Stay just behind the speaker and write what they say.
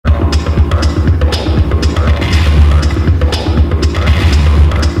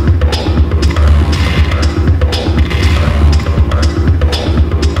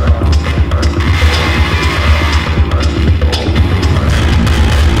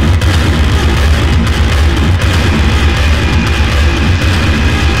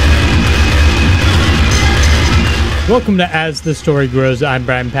Welcome to As the Story Grows. I'm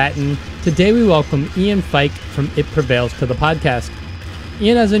Brian Patton. Today we welcome Ian Fike from It Prevails to the podcast.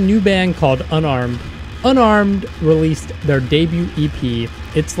 Ian has a new band called Unarmed. Unarmed released their debut EP,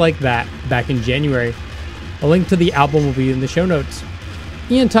 It's Like That, back in January. A link to the album will be in the show notes.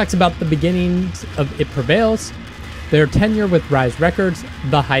 Ian talks about the beginnings of It Prevails, their tenure with Rise Records,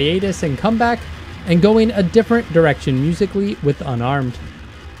 the hiatus and comeback, and going a different direction musically with Unarmed.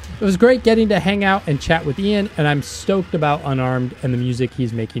 It was great getting to hang out and chat with Ian, and I'm stoked about Unarmed and the music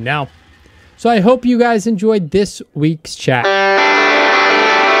he's making now. So I hope you guys enjoyed this week's chat.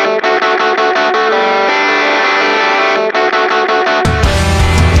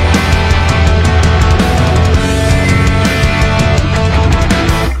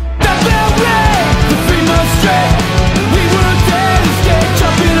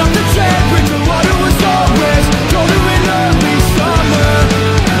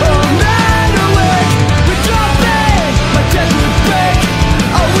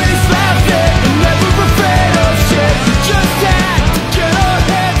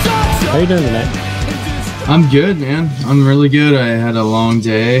 How are you doing tonight? I'm good, man. I'm really good. I had a long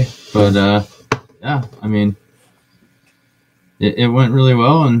day, but yeah, I mean, it went really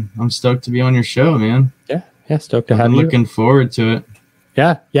well, and I'm stoked to be on your show, man. Yeah, stoked to have you. I'm looking forward to it.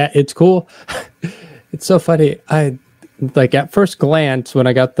 Yeah, it's cool. It's so funny. I like at first glance when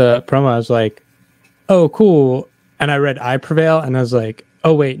I got the promo, I was like, "Oh, cool," and I read "I Prevail," and I was like,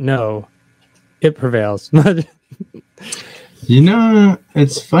 "Oh wait, no, It Prevails." You know,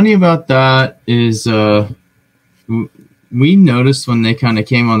 it's funny about that is we noticed when they kind of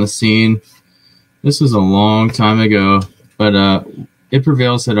came on the scene, this was a long time ago, but It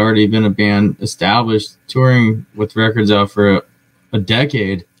Prevails had already been a band established, touring with records out for a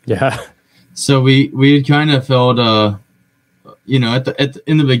decade. Yeah. So we kind of felt, you know,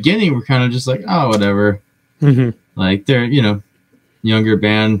 in the beginning, we're kind of just like, oh, whatever. Mm-hmm. Like they're, you know, younger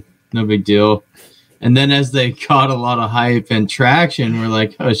band, no big deal. And then as they caught a lot of hype and traction, we're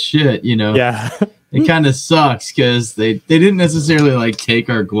like, oh shit, you know, yeah, it kind of sucks because they didn't necessarily like take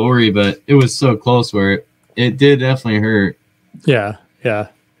our glory, but it was so close where it did definitely hurt. Yeah.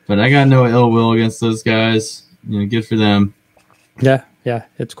 But I got no ill will against those guys. You know, good for them. Yeah,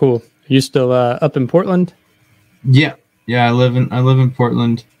 it's cool. You still up in Portland? Yeah. I live in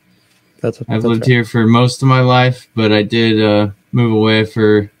Portland. I've lived here for most of my life, but I did move away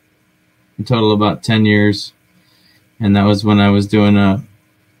for a total about 10 years, and that was when I was doing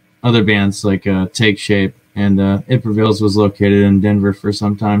other bands like Take Shape, and It Prevails was located in Denver for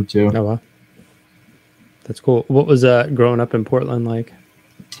some time too. Oh wow, that's cool. What was growing up in Portland like?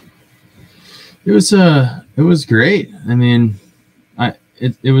 It was great. I mean,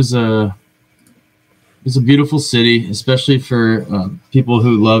 it was a beautiful city, especially for people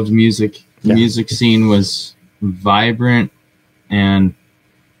who loved music. The music scene was vibrant and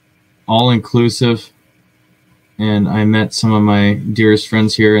all-inclusive, and I met some of my dearest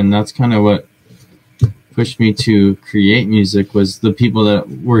friends here, and that's kind of what pushed me to create music, was the people that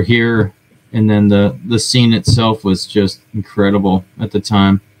were here, and then the scene itself was just incredible at the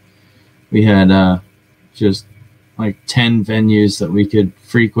time. We had just like 10 venues that we could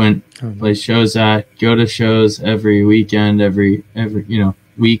frequent, play shows at, go to shows every weekend, every you know,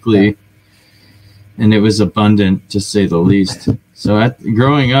 weekly, and it was abundant, to say the least. So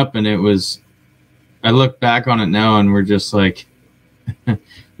growing up, and I look back on it now, and we're just like, we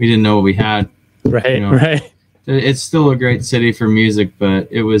didn't know what we had. Right, you know? right. It's still a great city for music, but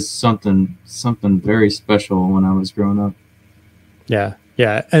it was something very special when I was growing up. Yeah,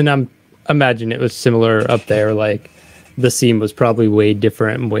 and I'm imagine it was similar up there. Like the scene was probably way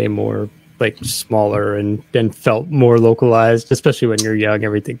different and way more like smaller and felt more localized, especially when you're young.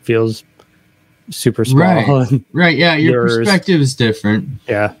 Everything feels super small. Right. Yeah. Your perspective is different.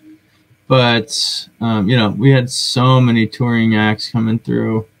 Yeah. But, you know, we had so many touring acts coming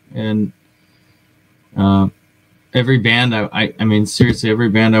through, and every band, I mean, seriously, every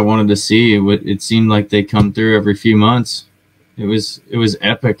band I wanted to see, it seemed like they come through every few months. It was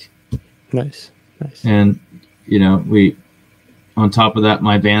epic. Nice. And, you know, on top of that,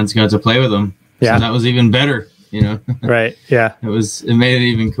 my bands got to play with them. Yeah. So that was even better, you know? Right. Yeah. It made it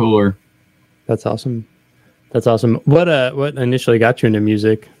even cooler. That's awesome. What initially got you into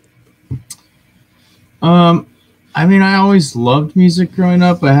music? I mean, I always loved music growing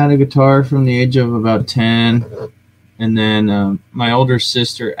up. I had a guitar from the age of about 10. And then my older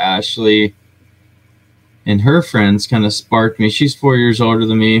sister, Ashley, and her friends kind of sparked me. She's 4 years older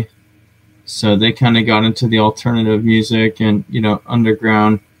than me. So they kind of got into the alternative music and, you know,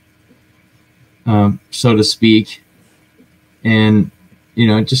 underground, so to speak. And, you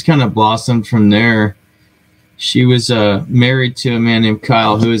know, it just kind of blossomed from there. she was married to a man named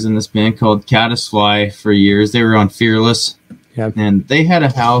Kyle who was in this band called Caddisfly for years. They were on Fearless. Yep. And they had a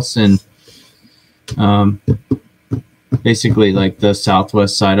house in basically like the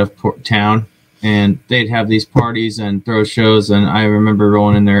southwest side of town. And they'd have these parties and throw shows. And I remember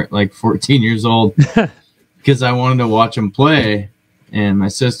rolling in there at like 14 years old because I wanted to watch them play. And my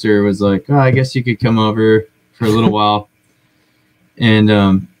sister was like, oh, I guess you could come over for a little while.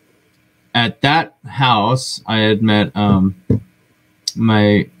 And at that house, I had met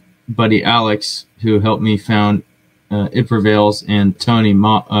my buddy Alex, who helped me found It Prevails, and Tony,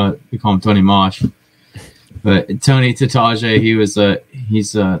 we call him Tony Mosh. But Tony Tatage,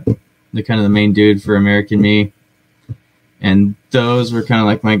 he's the kind of the main dude for American Me. And those were kind of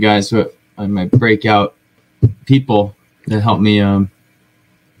like my guys, who my breakout people that helped me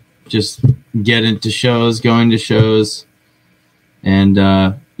just get into shows, going to shows,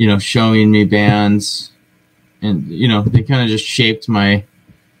 and you know, showing me bands, and you know, they kind of just shaped my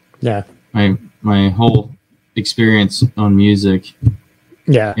my whole experience on music.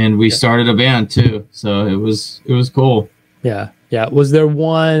 Yeah. And we started a band too, so it was cool. Yeah. Yeah. Was there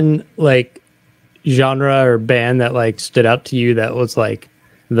one like genre or band that like stood out to you that was like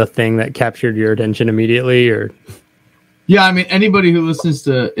the thing that captured your attention immediately? Or yeah, I mean, anybody who listens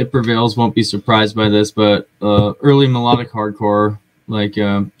to It Prevails won't be surprised by this, but early melodic hardcore, like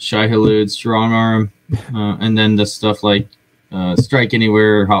Shy Halud, Strong Arm, and then the stuff like Strike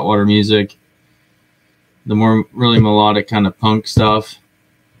Anywhere, Hot Water Music, the more really melodic kind of punk stuff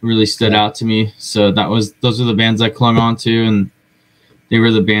really stood out to me. So those are the bands I clung on to, and they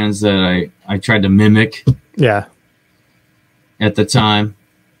were the bands that I tried to mimic at the time.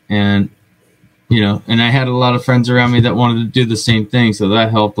 And you know, and I had a lot of friends around me that wanted to do the same thing, so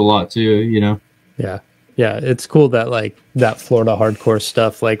that helped a lot too, you know. Yeah. It's cool that like that Florida hardcore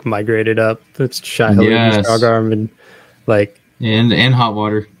stuff like migrated up. It's Shy Halud and Strong Arm and like and Hot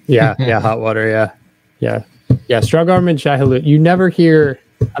Water. Hot Water, yeah. Strong Arm and Shy Halud. You never hear,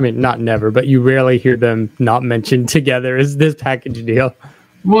 I mean, not never, but you rarely hear them not mentioned together as this package deal.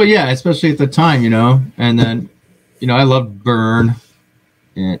 Well, yeah, especially at the time, you know. And then, you know, I loved Burn.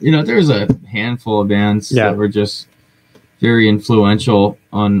 And, you know, there's a handful of bands that were just very influential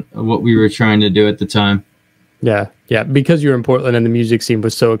on what we were trying to do at the time. Yeah. Because you were in Portland and the music scene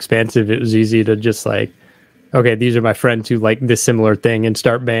was so expansive, it was easy to just like, okay, these are my friends who like this similar thing and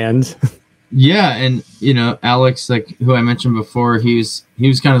start bands. Yeah, and you know, Alex, like who I mentioned before, he was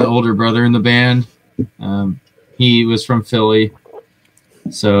kind of the older brother in the band. He was from Philly,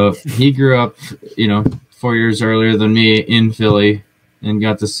 so he grew up, you know, 4 years earlier than me in Philly, and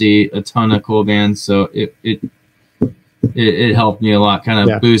got to see a ton of cool bands. So it helped me a lot, kind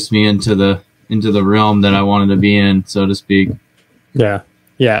of boost me into the realm that I wanted to be in, so to speak. Yeah.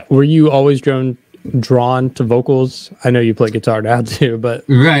 Were you always drawn to vocals? I know you play guitar now too, but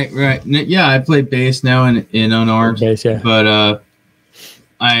right. Yeah, I play bass now in Unarmed. Bass, yeah. But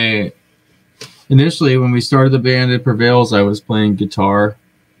I initially, when we started the band It Prevails, I was playing guitar,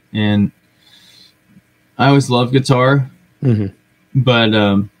 and I always loved guitar. Mm-hmm.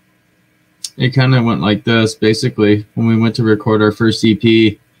 But it kind of went like this. Basically, when we went to record our first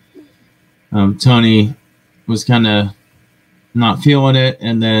EP, Tony was kind of not feeling it,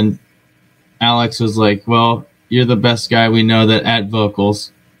 and then Alex was like, well, you're the best guy we know that at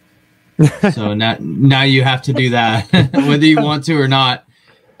vocals. So now you have to do that, whether you want to or not.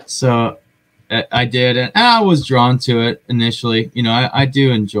 So I did, and I was drawn to it initially. You know, I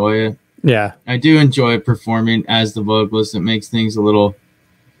do enjoy it. Yeah. I do enjoy performing as the vocalist. It makes things a little,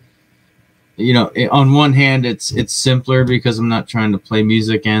 you know, on one hand, it's simpler because I'm not trying to play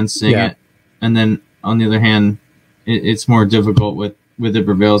music and sing it. And then on the other hand, it's more difficult with It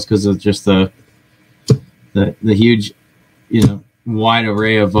Prevails because of just the huge, you know, wide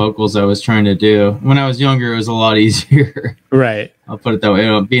array of vocals I was trying to do. When I was younger, it was a lot easier. Right. I'll put it that way. You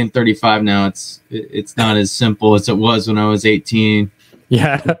know, being 35 now, it's not as simple as it was when I was 18.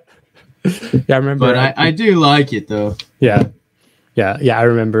 Yeah. I remember. But I do like it though. Yeah. I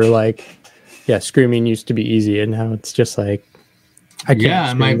remember like, screaming used to be easy, and now it's just like I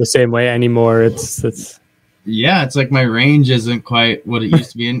can't scream the same way anymore. It's like my range isn't quite what it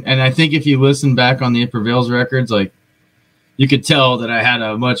used to be. And I think if you listen back on the It Prevails records, like you could tell that I had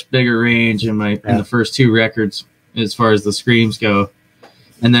a much bigger range in the first two records as far as the screams go.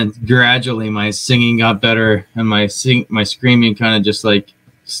 And then gradually my singing got better, and my screaming kind of just like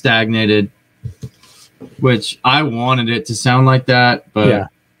stagnated, which I wanted it to sound like that, but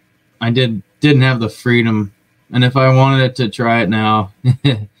I didn't have the freedom. And if I wanted it to try it now,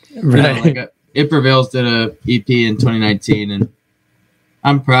 right. It Prevails did a EP in 2019, and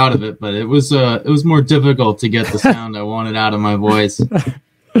I'm proud of it, but it was more difficult to get the sound I wanted out of my voice.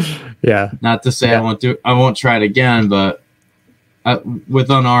 Yeah. Not to say I won't try it again, but with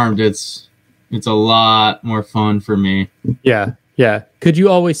Unarmed, it's a lot more fun for me. Yeah. Yeah. Could you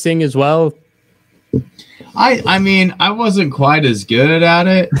always sing as well? I mean, I wasn't quite as good at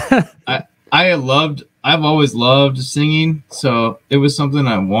it. I've always loved singing, so it was something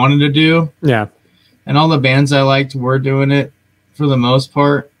I wanted to do. Yeah. And all the bands I liked were doing it for the most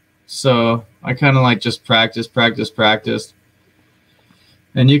part. So I kind of like just practice.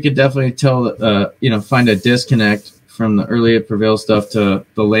 And you could definitely tell, find a disconnect from the early It Prevails stuff to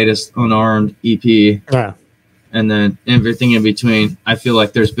the latest Unarmed EP. Yeah. And then everything in between. I feel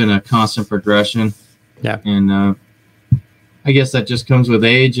like there's been a constant progression. Yeah. And I guess that just comes with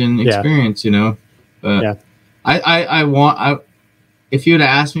age and experience, you know. But yeah. If you would have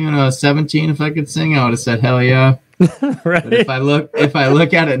asked me when I was 17 if I could sing, I would have said hell yeah. Right. But if I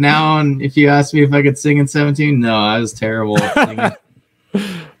look at it now, and if you ask me if I could sing in 17, no, I was terrible at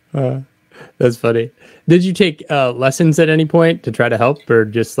singing. That's funny. Did you take lessons at any point to try to help, or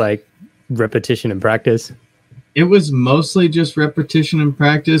just like repetition and practice? It was mostly just repetition and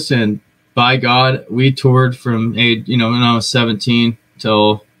practice, and by God, we toured from age, when I was 17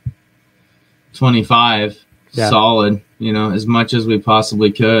 till 25, solid, as much as we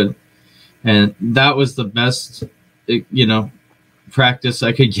possibly could. And that was the best, practice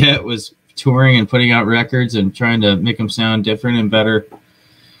I could get, was touring and putting out records and trying to make them sound different and better.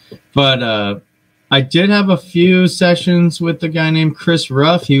 But I did have a few sessions with a guy named Chris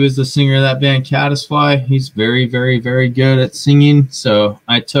Ruff. He was the singer of that band Caddisfly. He's very, very, very good at singing. So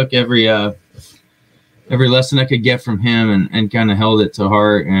I took every lesson I could get from him and kind of held it to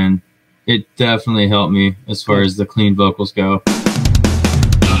heart. And it definitely helped me as far as the clean vocals go.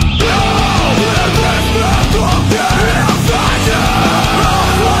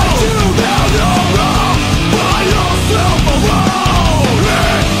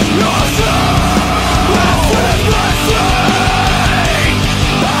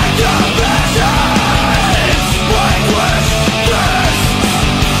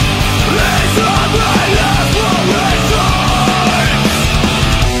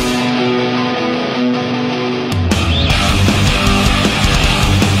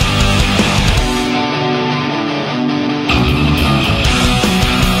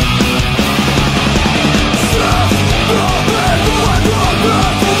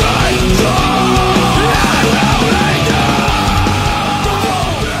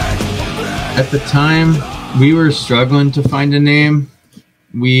 At the time, we were struggling to find a name.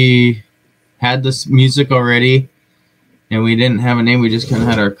 We had this music already, and we didn't have a name. We just kind of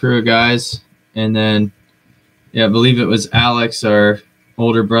had our crew of guys. And then, I believe it was Alex, our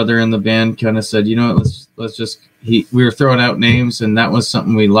older brother in the band, kind of said, let's just, we were throwing out names, and that was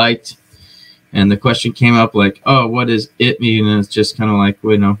something we liked. And the question came up like, oh, what does it mean? And it's just kind of like,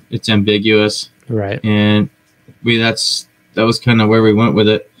 it's ambiguous. Right. And that was kind of where we went with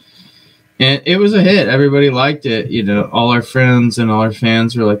it. And it was a hit. Everybody liked it. All our friends and all our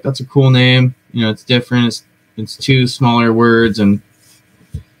fans were like, that's a cool name. It's different. It's two smaller words, and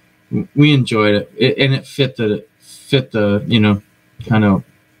we enjoyed it. And it fit the kind of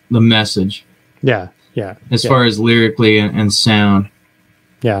the message. Yeah. Yeah. As far as lyrically and sound.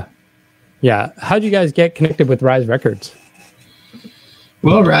 Yeah. Yeah. How'd you guys get connected with Rise Records?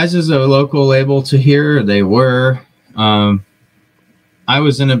 Well, Rise is a local label to here. They were. I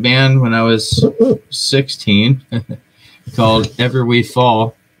was in a band when I was 16 called Ever We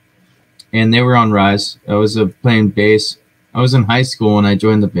Fall, and they were on Rise. I was playing bass. I was in high school when I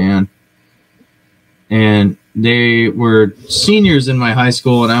joined the band, and they were seniors in my high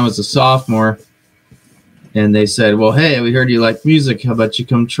school, and I was a sophomore. And they said, well, hey, we heard you like music. How about you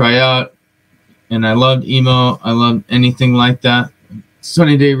come try out? And I loved emo. I loved anything like that.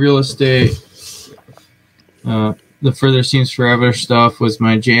 Sunny Day Real Estate. The Further Seems Forever stuff was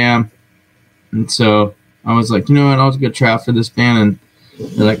my jam. And so I was like, I'll go try out for this band. And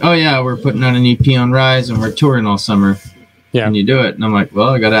they're like, oh, yeah, we're putting out an EP on Rise, and we're touring all summer. Yeah. Can you do it? And I'm like, well,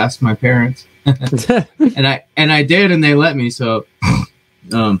 I got to ask my parents. and I did, and they let me. So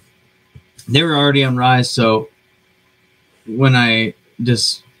they were already on Rise. So when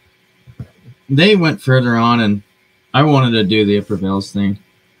they went further on, and I wanted to do the It Prevails thing.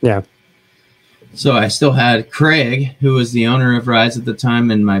 Yeah. So I still had Craig, who was the owner of Rise at the time,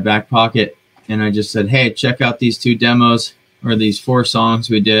 in my back pocket. And I just said, hey, check out these 2 demos, or these 4 songs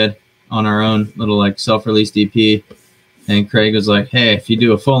we did on our own little self-released EP. And Craig was like, hey, if you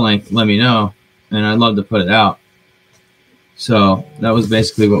do a full length, let me know. And I'd love to put it out. So that was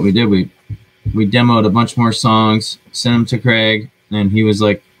basically what we did. We demoed a bunch more songs, sent them to Craig. and he was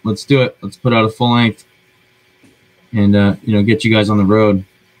like, let's do it. Let's put out a full length and, get you guys on the road.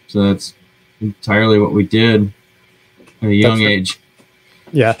 So that's entirely what we did at a young age.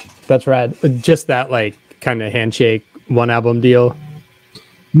 Yeah, that's rad. Just that, like, kind of handshake, one album deal.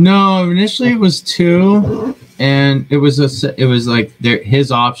 No, initially it was 2, and it was like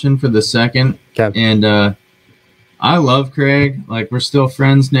his option for the second. Okay. And I love Craig. Like, we're still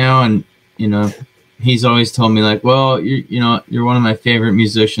friends now, and he's always told me like, well, you're one of my favorite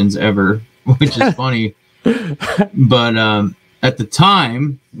musicians ever, which is funny. But at the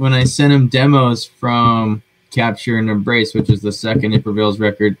time when I sent him demos from Capture and Embrace, which was the second It Prevails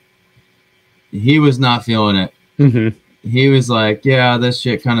record, he was not feeling it. Mm-hmm. He was like, yeah, this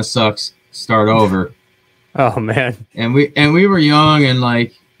shit kind of sucks. Start over. Oh man. And we were young, and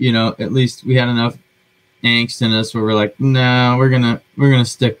like, at least we had enough angst in us where we're like, no, we're gonna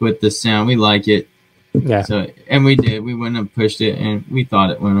stick with this sound. We like it. Yeah. So, and we did. We went and pushed it, and we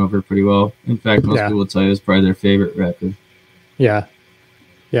thought it went over pretty well. In fact, most people will tell you it's probably their favorite record. Yeah.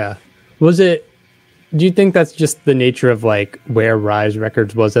 Yeah. Do you think that's just the nature of like where Rise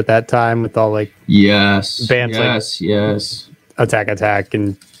Records was at that time with all like bands like Attack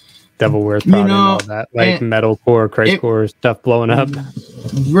and Devil Wears Prada and all that, like metalcore, crazecore stuff blowing up?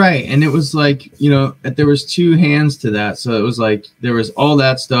 Right. And it was like, there was 2 hands to that. So it was like there was all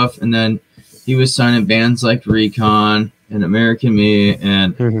that stuff, and then he was signing bands like Recon and American Me,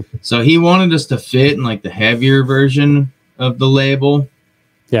 and so he wanted us to fit in like the heavier version of the label.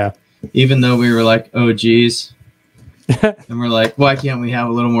 Yeah. Even though we were like OGs, and we're like, why can't we have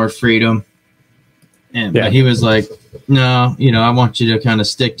a little more freedom? And but he was like, no, I want you to kind of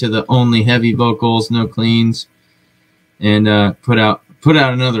stick to the only heavy vocals, no cleans, and put out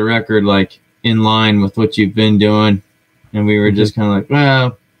another record like in line with what you've been doing. And we were just kind of like,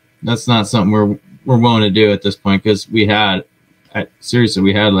 well, that's not something we're willing to do at this point, because we had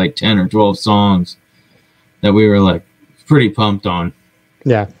like 10 or 12 songs that we were like pretty pumped on.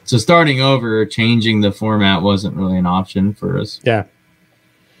 Yeah. So starting over, changing the format wasn't really an option for us. Yeah.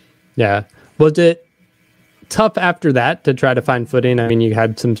 Yeah. Was it tough after that to try to find footing? I mean, you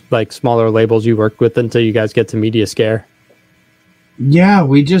had some like smaller labels you worked with until you guys get to Media Scare. Yeah,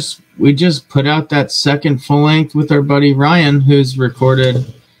 we just put out that second full length with our buddy Ryan, who's recorded.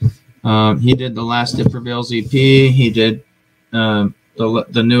 He did the last It Prevails EP. He did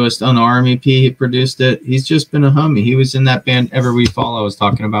the newest Unarmed EP. He produced it. He's just been a homie. He was in that band Ever We Fall I was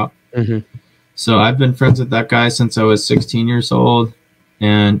talking about. So I've been friends with that guy since I was 16 years old,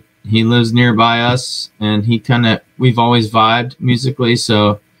 and he lives nearby us, and we've always vibed musically.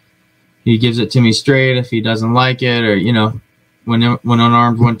 So he gives it to me straight if he doesn't like it, or, when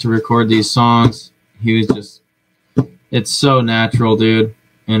Unarmed went to record these songs, he was just, it's so natural, dude.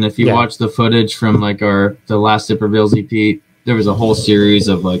 And if you watch the footage from like the last It Prevails EP, there was a whole series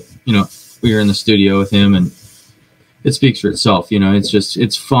of like, we were in the studio with him, and it speaks for itself.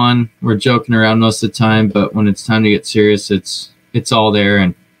 It's fun. We're joking around most of the time, but when it's time to get serious, it's all there,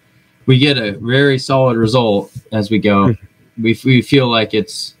 and we get a very solid result as we go. We feel like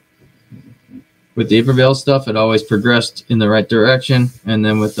it's, with the It Prevails stuff, it always progressed in the right direction, and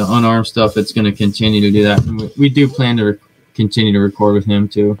then with the Unarmed stuff, it's going to continue to do that. And we do plan to continue to record with him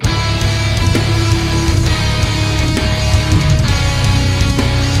too.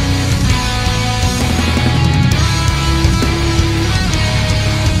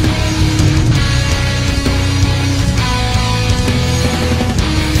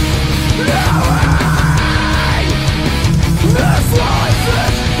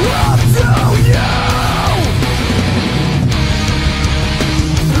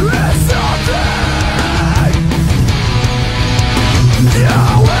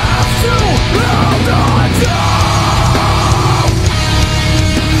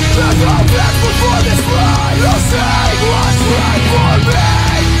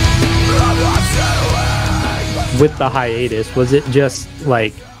 With the hiatus, was it just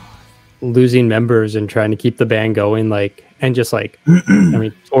like losing members and trying to keep the band going, like, and just like, I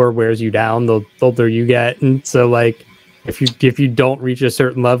mean, tour wears you down the older you get, and so like if you don't reach a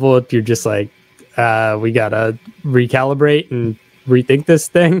certain level, if you're just like, we gotta recalibrate and rethink this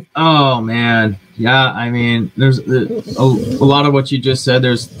thing? Oh man, yeah. I mean, there's a lot of what you just said.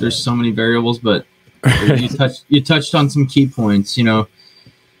 There's so many variables, but you touched on some key points.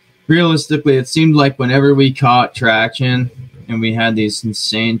 Realistically, it seemed like whenever we caught traction and we had these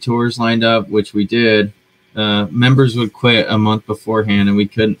insane tours lined up, which we did, members would quit a month beforehand, and we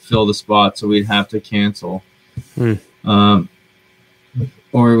couldn't fill the spot, so we'd have to cancel.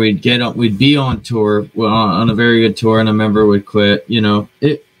 Or we'd be on tour, on a very good tour, and a member would quit. To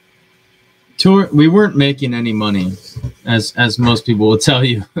tour, we weren't making any money, as most people will tell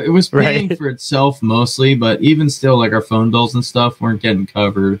you. It was paying for itself mostly, but even still, like our phone bills and stuff weren't getting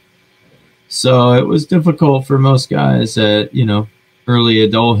covered. So it was difficult for most guys at, you know, early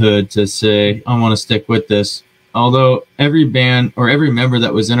adulthood to say, I want to stick with this. Although every band or every member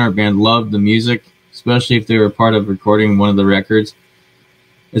that was in our band loved the music, especially if they were part of recording one of the records,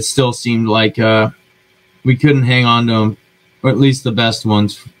 it still seemed like we couldn't hang on to them, or at least the best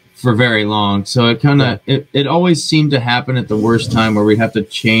ones, for very long. So it kind of it always seemed to happen at the worst time, where we'd have to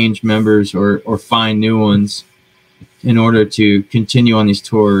change members or find new ones in order to continue on these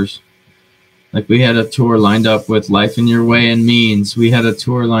tours. Like we had a tour lined up with Life in Your Way and Means. We had a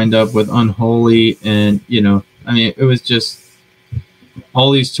tour lined up with Unholy, and you know, I mean, it was just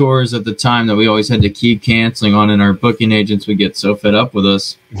all these tours at the time that we always had to keep canceling on, and our booking agents would get so fed up with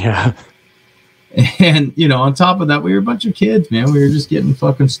us. Yeah. And, you know, on top of that, we were a bunch of kids, man. We were just getting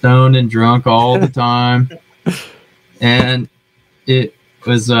fucking stoned and drunk all the time. And it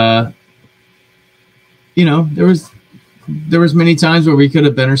was, you know, there was many times where we could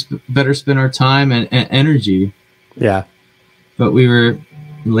have better spent our time and energy. Yeah. But we were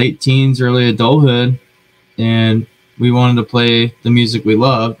late teens, early adulthood, and we wanted to play the music we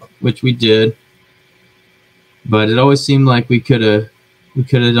loved, which we did. But it always seemed like we could have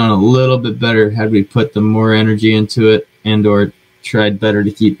done a little bit better had we put the more energy into it and or tried better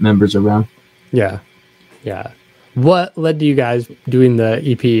to keep members around. Yeah. Yeah. What led to you guys doing the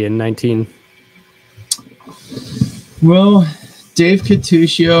EP in 19? Well, Dave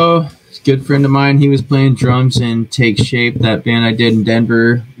Catuccio, a good friend of mine, he was playing drums in Take Shape, that band I did in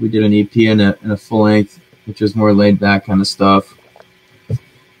Denver. We did an EP and a full length, which was more laid back kind of stuff.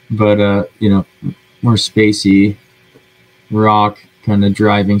 But, you know, more spacey rock kind of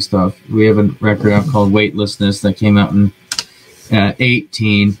driving stuff. We have a record out called Weightlessness that came out in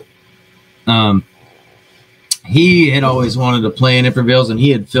 18. He had always wanted to play in It Prevails, and he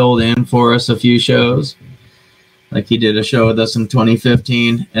had filled in for us a few shows. Like he did a show with us in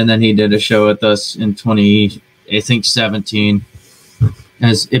 2015, and then he did a show with us in 17,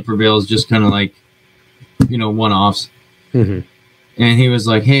 as It Prevails, just kind of like, you know, one-offs. Mm-hmm. And he was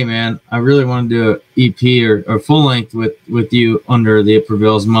like, hey, man, I really want to do an EP or full length with you under the It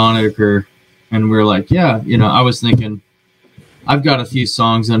Prevails moniker. And we were like, yeah, you know, I was thinking, I've got a few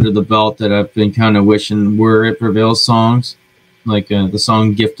songs under the belt that I've been kind of wishing were It Prevails songs, like the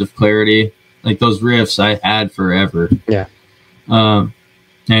song Gift of Clarity, like those riffs I had forever. Yeah.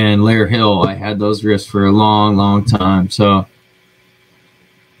 And Lair Hill, I had those riffs for a long, long time. So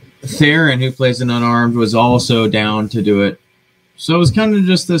Theron, who plays in Unarmed, was also down to do it. So it was kind of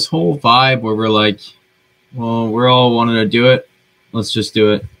just this whole vibe where we're like, well, we're all wanting to do it. Let's just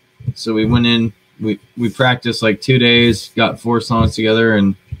do it. So we went in, we practiced like 2 days, got 4 songs together,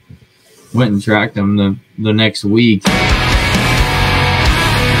 and went and tracked them the next week.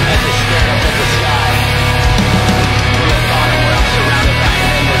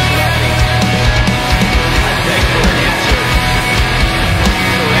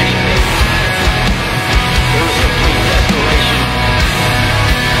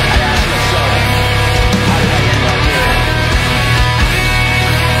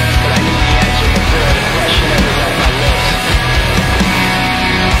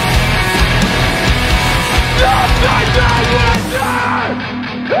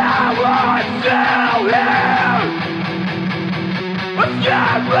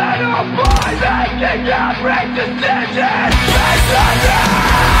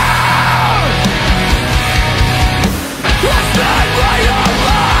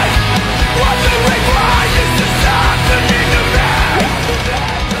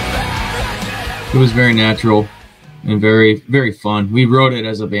 It was very natural and very, very fun. We wrote it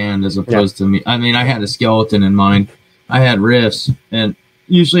as a band as opposed to me. I mean, I had a skeleton in mind. I had riffs, and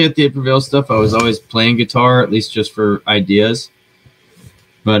usually at the It Prevails stuff, I was always playing guitar, at least just for ideas.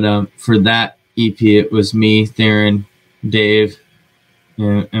 But for that EP, it was me, Theron, Dave,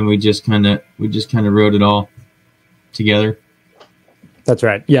 and we just kind of wrote it all together. That's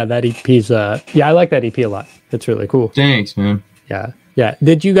right. Yeah, that EP's yeah, I like that EP a lot. It's really cool. Thanks, man. Yeah. Yeah.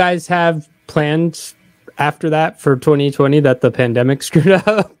 Did you guys have plans after that for 2020 that the pandemic screwed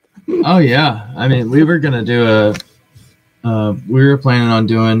up? Oh yeah. I mean, we were gonna do we were planning on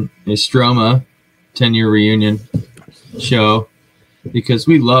doing a Stroma tenure reunion show because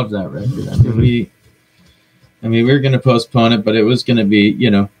we loved that record. I mean, we were gonna postpone it, but it was gonna be,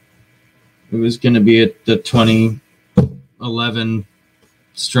 you know, it was gonna be at the 2011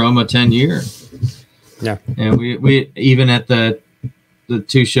 Stroma 10 year. Yeah. And we even at the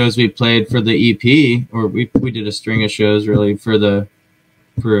 2 shows we played for the EP, or we did a string of shows really for the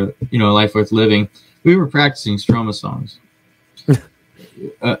for a life worth living, we were practicing Stroma songs.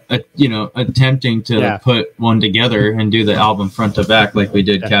 Attempting to put one together and do the album front to back like we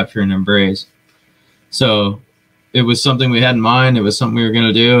did Capture and Embrace. So it was something we had in mind. It was something we were going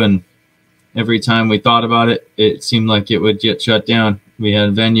to do. And every time we thought about it, it seemed like it would get shut down. We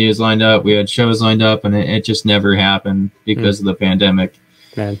had venues lined up, we had shows lined up, and it just never happened because of the pandemic.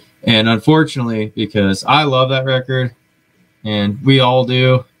 Man. And unfortunately, because I love that record and we all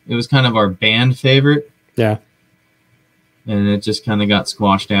do, it was kind of our band favorite. Yeah. And it just kind of got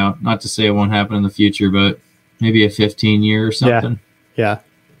squashed out. Not to say it won't happen in the future, but maybe a 15-year or something. Yeah.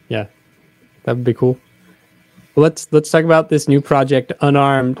 That would be cool. Well, let's talk about this new project,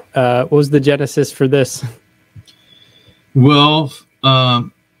 Unarmed. What was the genesis for this? Well,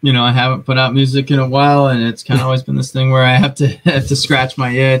 I haven't put out music in a while, and it's kind of always been this thing where I have to scratch my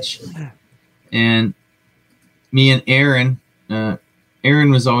itch. And me and Aaron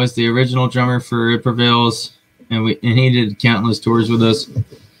was always the original drummer for It Prevails. And he did countless tours with us,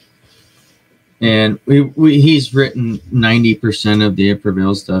 and he's written 90% of the It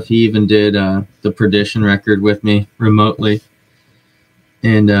Prevails stuff. He even did the Perdition record with me remotely,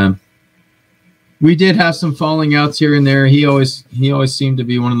 and we did have some falling outs here and there. He always seemed to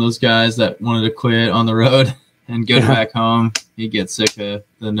be one of those guys that wanted to quit on the road and go back home. He'd get sick of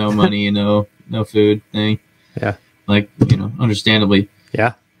the no money, no food thing. Yeah, understandably.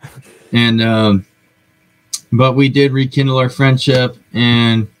 Yeah, and but we did rekindle our friendship,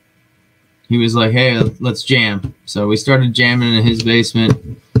 and he was like, hey, let's jam. So we started jamming in his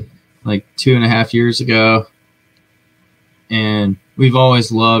basement like 2.5 years ago. And we've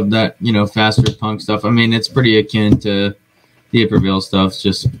always loved that, faster punk stuff. I mean, it's pretty akin to the It Prevails stuff,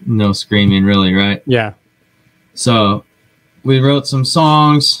 just no screaming really, right? Yeah. So we wrote some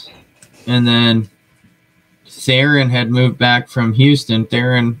songs, and then Theron had moved back from Houston.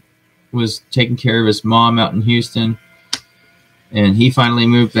 Theron was taking care of his mom out in Houston, and he finally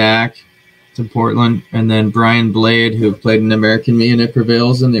moved back to Portland. And then Brian Blade, who played in American Me and It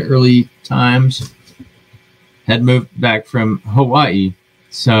Prevails in the early times, had moved back from Hawaii.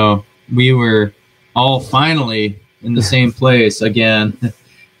 So we were all finally in the same place again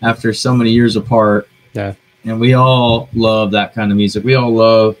after so many years apart. Yeah. And we all love that kind of music. We all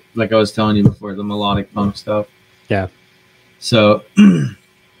love, like I was telling you before, the melodic punk stuff. Yeah. So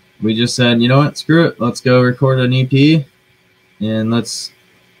we just said, you know what, screw it. Let's go record an EP, and let's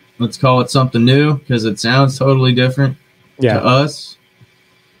call it something new, because it sounds totally different to us.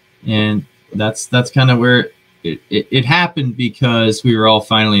 And that's kind of where it happened, because we were all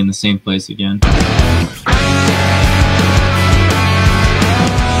finally in the same place again.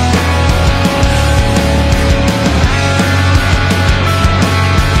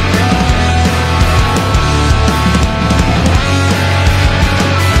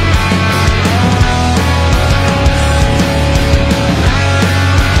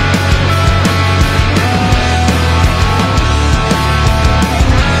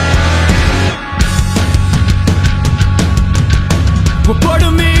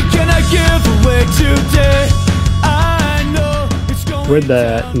 Where'd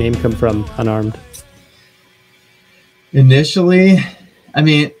the name come from, Unarmed? Initially, I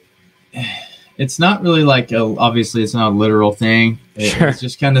mean, it's not really like obviously it's not a literal thing. It's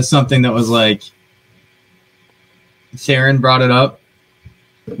just kind of something that was like, Theron brought it up.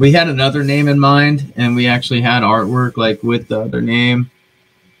 We had another name in mind, and we actually had artwork like with the other name,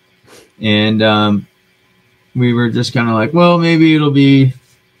 and we were just kind of like, well, maybe it'll be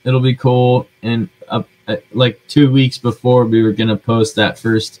cool. And like 2 weeks before, we were gonna post that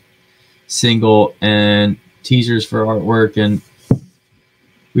first single and teasers for artwork, and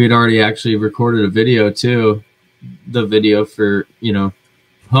we had already actually recorded a video too, the video for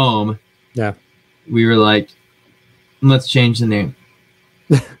Home. Yeah, we were like, let's change the name.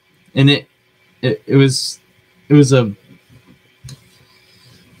 And it was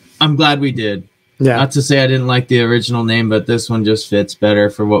I'm glad we did. Yeah. Not to say I didn't like the original name, but this one just fits better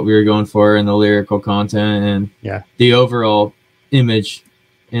for what we were going for in the lyrical content and the overall image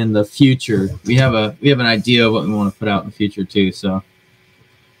in the future. We have an idea of what we want to put out in the future too. So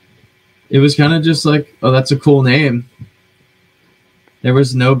it was kind of just like, oh, that's a cool name. There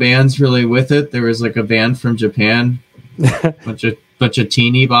was no bands really with it. There was like a band from Japan, bunch of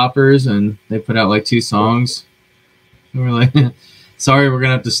teeny boppers, and they put out like 2 songs. And we're like, sorry, we're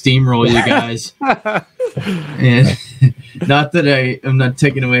gonna have to steamroll you guys. And not that I'm not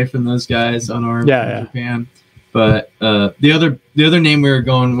taking away from those guys on our Japan, but the other name we were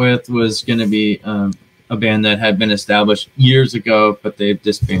going with was gonna be a band that had been established years ago, but they've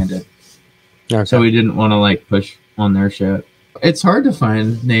disbanded. Okay. So we didn't want to like push on their shit. It's hard to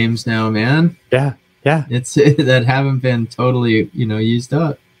find names now, man. Yeah. It's that haven't been totally, used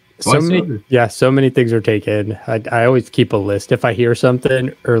up. So many things are taken. I always keep a list. If I hear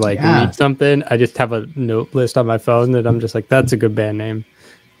something or read something, I just have a note list on my phone that I'm just like, that's a good band name.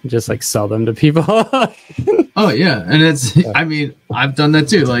 Just sell them to people. Oh yeah. And I mean, I've done that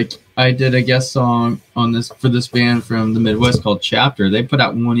too. Like I did a guest song for this band from the Midwest called Chapter. They put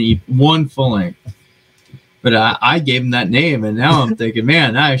out one full length. But I gave him that name, and now I'm thinking,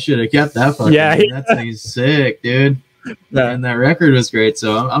 man, I should have kept that fucking name. That thing's sick, dude. Yeah. And that record was great,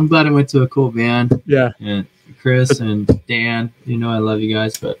 so I'm glad I went to a cool band. Yeah. And Chris and Dan, I love you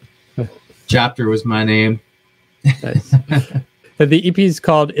guys, but Chapter was my name. Nice. The EP is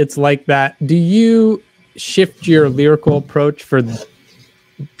called It's Like That. Do you shift your lyrical approach for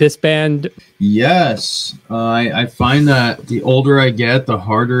this band? Yes. I find that the older I get, the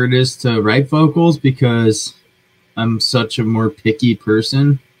harder it is to write vocals because I'm such a more picky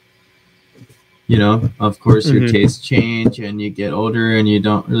person. Of course, your tastes change and you get older and you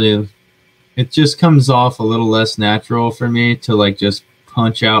don't really... It just comes off a little less natural for me to just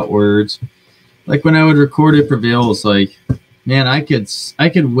punch out words. Like when I would record It Prevails, man, I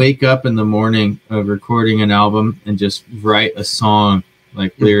could wake up in the morning of recording an album and just write a song,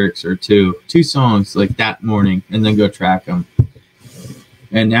 lyrics or two songs that morning and then go track them.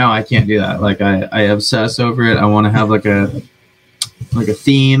 And now I can't do that. I obsess over it. I want to have a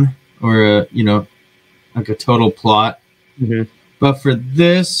theme or a total plot. But for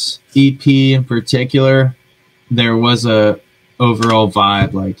this EP in particular, there was a overall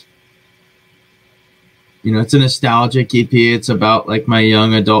vibe. It's a nostalgic EP. It's about my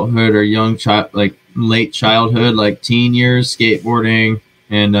young adulthood or young child, late childhood, teen years, skateboarding,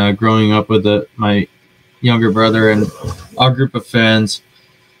 and growing up with my younger brother and our group of friends,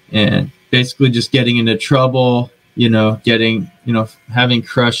 and basically just getting into trouble, having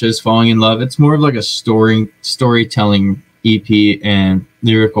crushes, falling in love. It's more of a storytelling EP and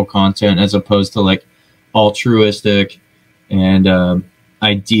lyrical content as opposed to altruistic and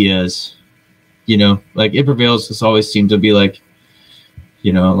ideas. It Prevails has always seemed to be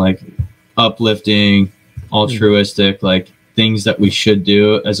uplifting, altruistic, things that we should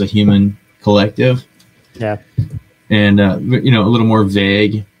do as a human collective. Yeah. And, a little more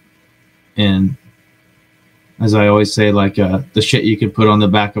vague. And as I always say, the shit you could put on the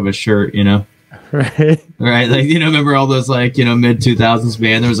back of a shirt, Right. Right. Remember all those, mid 2000s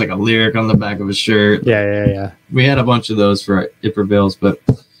band, there was a lyric on the back of a shirt. Yeah. We had a bunch of those for It Prevails, but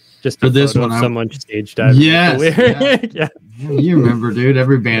just for this one, someone stage dived. Yes. Yeah. You remember, dude,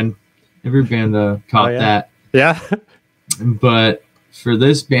 every band caught that. Yeah. But for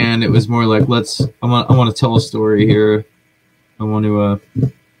this band, it was more I want to tell a story here. I want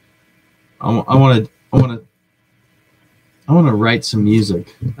to write some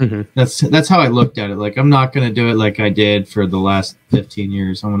music. That's how I looked at it. I'm not going to do it like I did for the last 15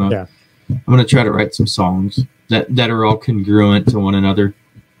 years. I'm going to try to write some songs that are all congruent to one another.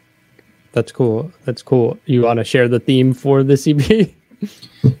 That's cool. You want to share the theme for this EP?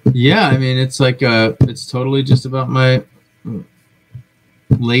 Yeah, I mean, it's it's totally just about my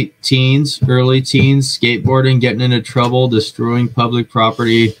late teens, early teens, skateboarding, getting into trouble, destroying public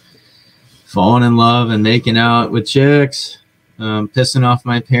property, falling in love and making out with chicks, pissing off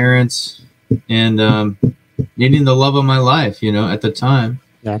my parents, and needing the love of my life, at the time.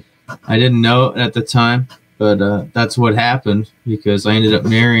 Yeah. I didn't know it at the time, but that's what happened because I ended up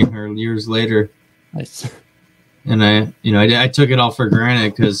marrying her years later. Nice. And I took it all for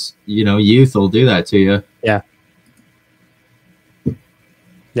granted because, youth will do that to you. Yeah.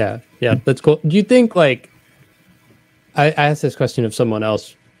 Yeah. That's cool. Do you think I asked this question of someone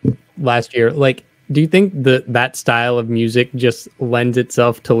else last year, do you think that style of music just lends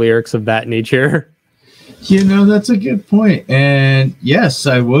itself to lyrics of that nature? That's a good point. And yes,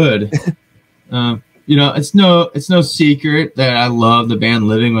 I would. It's no secret that I love the band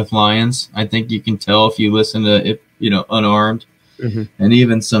Living with Lions. I think you can tell if you listen to it, Unarmed, and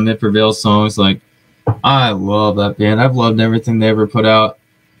even some It Prevails songs. I love that band. I've loved everything they ever put out,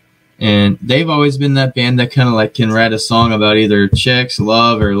 and they've always been that band that kind of can write a song about either chicks,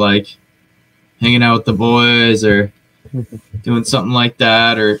 love, or hanging out with the boys, or doing something like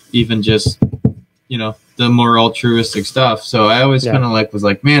that, or even just the more altruistic stuff. So I always kind of was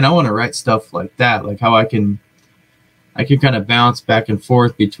man, I want to write stuff like that, how I can kind of bounce back and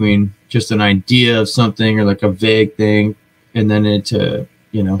forth between just an idea of something or a vague thing and then into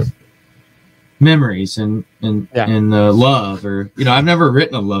memories and love, or I've never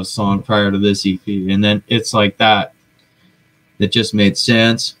written a love song prior to this EP, and then it's that just made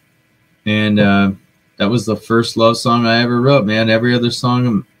sense. And that was the first love song I ever wrote, man. Every other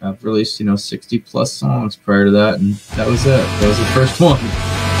song I've released, 60 plus songs prior to that, and that was it. That was the first one.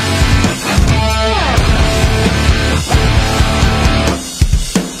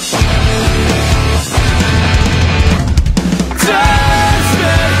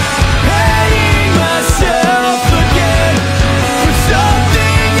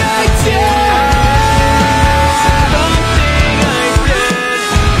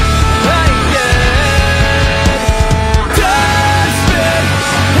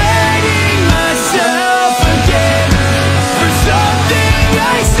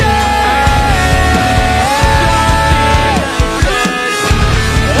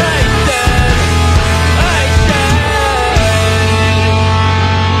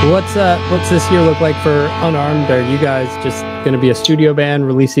 What's this year look like for Unarmed? Are you guys just going to be a studio band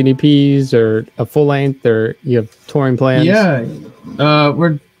releasing EPs or a full length, or you have touring plans? Yeah,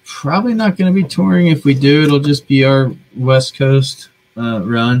 we're probably not going to be touring. If we do, it'll just be our West Coast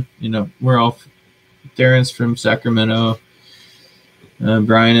run. We're all Darren's from Sacramento.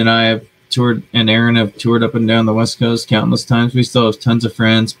 Brian and I have toured, and Aaron have toured up and down the West Coast countless times. We still have tons of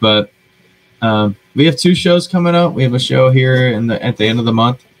friends, but we have 2 shows coming up. We have a show here at the end of the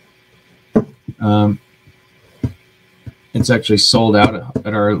month. It's actually sold out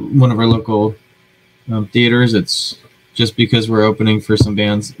at one of our local theaters. It's just because we're opening for some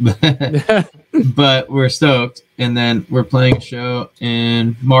bands, but we're stoked. And then we're playing a show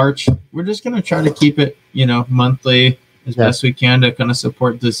in March. We're just going to try to keep it, monthly as best we can to kind of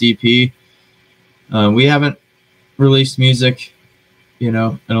support this EP. We haven't released music, in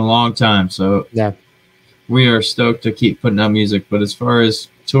a long time. So we are stoked to keep putting out music, but as far as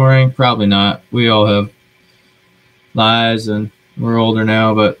touring, probably not. We all have lives and we're older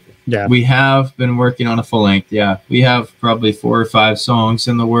now, but we have been working on a full length. We have probably 4 or 5 songs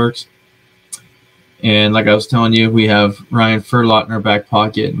in the works. And like I was telling you, we have Ryan Furlot in our back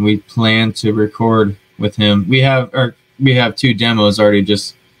pocket, and we plan to record with him. We have 2 demos already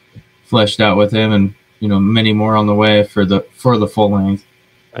just fleshed out with him, and many more on the way for the full length.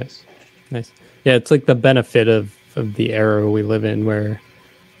 Nice. Yeah, it's like the benefit of the era we live in, where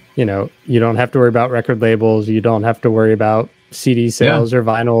you don't have to worry about record labels, you don't have to worry about CD sales or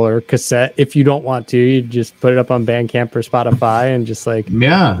vinyl or cassette. If you don't want to, you just put it up on Bandcamp or Spotify and just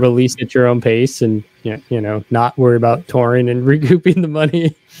release at your own pace, and not worry about touring and recouping the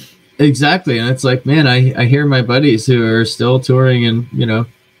money. Exactly. And it's like, man, I hear my buddies who are still touring in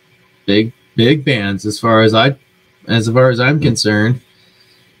big bands as far as I'm concerned,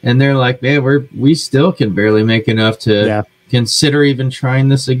 and they're like, man, we still can barely make enough to consider even trying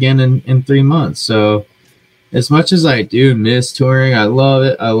this again in 3 months. So as much as I do miss touring, I love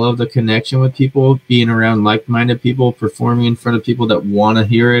it. I love the connection with people, being around like-minded people, performing in front of people that want to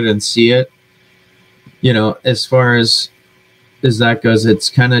hear it and see it. As far as that goes, it's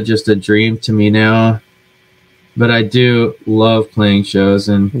kind of just a dream to me now. But I do love playing shows,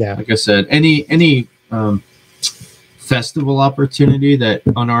 and like I said, any festival opportunity that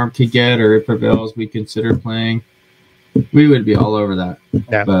Unarmed could get, or It Prevails, we consider playing, we would be all over that.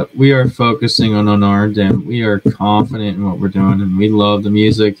 But we are focusing on Unarmed, and we are confident in what we're doing, and we love the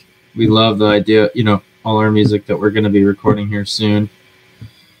music. We love the idea, all our music that we're going to be recording here soon.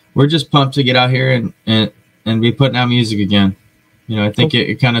 We're just pumped to get out here and be putting out music again. I think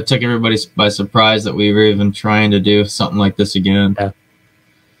it kind of took everybody by surprise that we were even trying to do something like this again.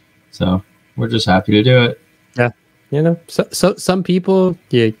 So we're just happy to do it. So some people,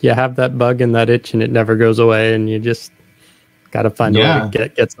 you have that bug and that itch, and it never goes away, and you just got to find a way to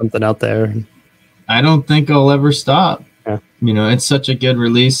get something out there. I don't think I'll ever stop. It's such a good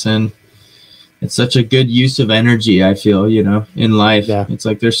release, and it's such a good use of energy, I feel, in life. It's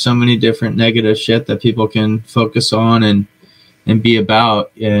like there's so many different negative shit that people can focus on and be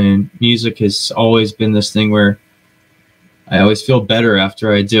about, and music has always been this thing where I always feel better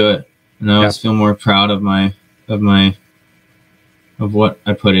after I do it, and I always feel more proud of what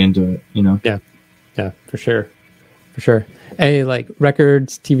I put into it. For sure. Hey, like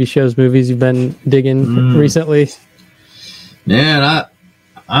records, TV shows, movies you've been digging recently? Man,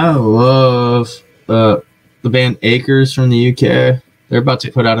 I love the band Acres from the UK. They're about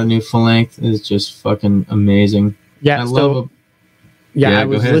to put out a new full length. It's just fucking amazing. I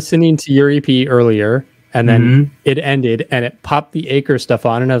was listening to your EP earlier, and then it ended, and it popped the Acre stuff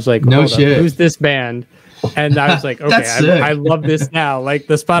on, and I was like, no shit, who's this band? And I was like, okay, I love this now. Like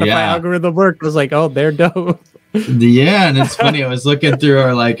the Spotify algorithm worked. I was like, oh, they're dope. And it's funny. I was looking through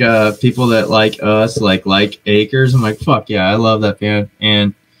our people that like us, like Acres. I'm like, fuck yeah, I love that band.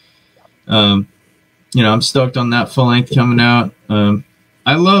 And I'm stoked on that full length coming out.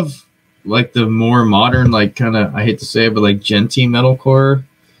 I love like the more modern, like kind of, I hate to say it, but like genty metalcore.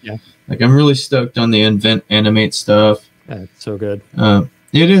 Yeah. Like I'm really stoked on the animate stuff. Yeah, it's so good.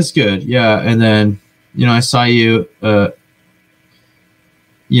 It is good. Yeah. And then, you know, I saw you,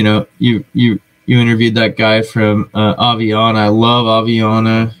 you know, you interviewed that guy from Aviana. I love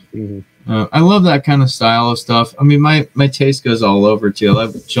Aviana. Mm-hmm. I love that kind of style of stuff. I mean, my taste goes all over too. I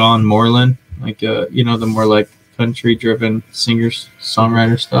love John Moreland, like you know, the more like country driven singers,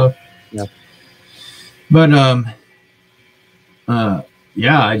 songwriter stuff. Yeah. But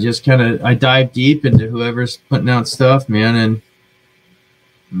yeah, I just I dive deep into whoever's putting out stuff, man, and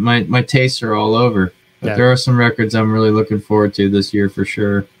my tastes are all over. But there are some records I'm really looking forward to this year for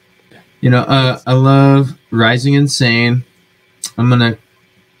sure. You know, I love Rising Insane. I don't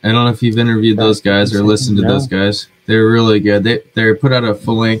know if you've interviewed those guys or listened to those guys. They're really good. They put out a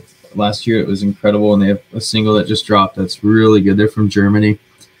full length last year. It was incredible, and they have a single that just dropped that's really good. They're from Germany.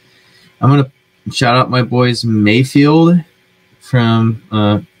 I'm gonna shout out my boys Mayfield from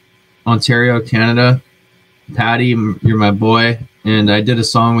Ontario, Canada. Patty, you're my boy, and I did a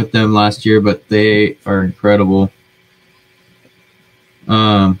song with them last year, but they are incredible.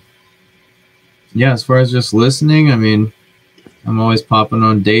 Yeah, as far as just listening, I mean, I'm always popping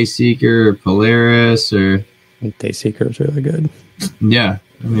on Dayseeker or Polaris or Dayseeker is really good. Yeah,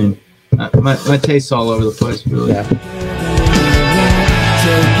 I mean, my taste's all over the place, really. Yeah.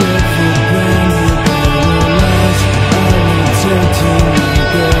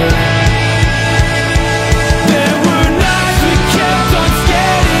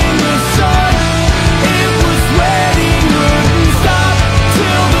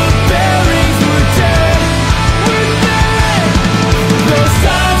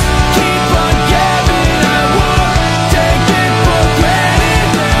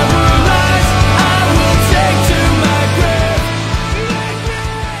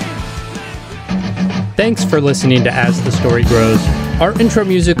 Thanks for listening to As the Story Grows. Our intro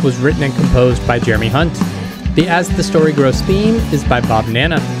music was written and composed by Jeremy Hunt. The As the Story Grows theme is by Bob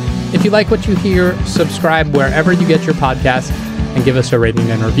Nana. If you like what you hear, subscribe wherever you get your podcasts and give us a rating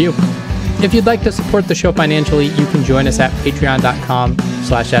and review. If you'd like to support the show financially, you can join us at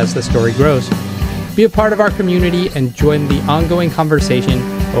patreon.com/asthestorygrows. Be a part of our community and join the ongoing conversation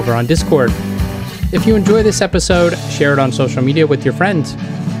over on Discord. If you enjoy this episode, share it on social media with your friends.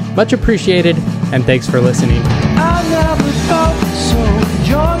 Much appreciated, and thanks for listening. I never felt so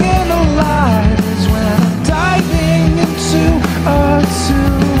young and alive as when I'm diving into a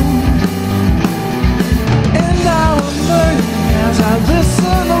tune. And now I'm learning as I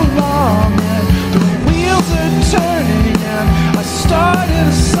listen along, and the wheels are turning, and I started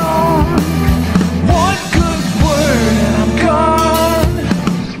a song. One good word and I'm gone.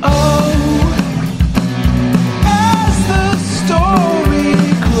 Oh, as the story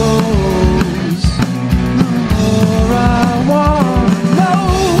grows, the more I want to know,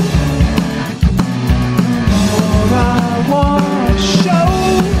 the more I want to show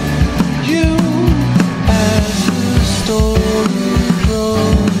you. As the story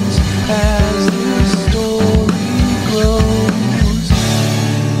grows, as the story grows.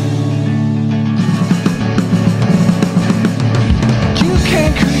 You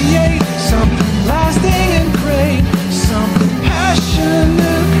can create something lasting and great, something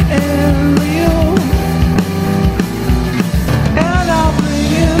passionate and real. And I'll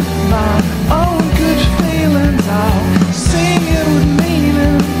bring in my own good feelings, I'll sing it with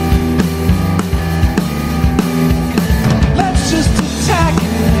meaning. Let's just attack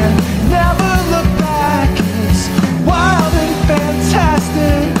it and never look back. It's wild and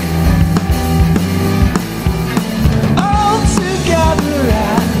fantastic. All together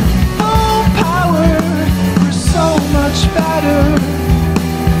at full power, we're so much better.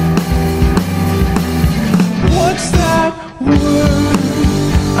 What's that word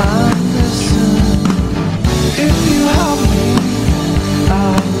I'm missing? If you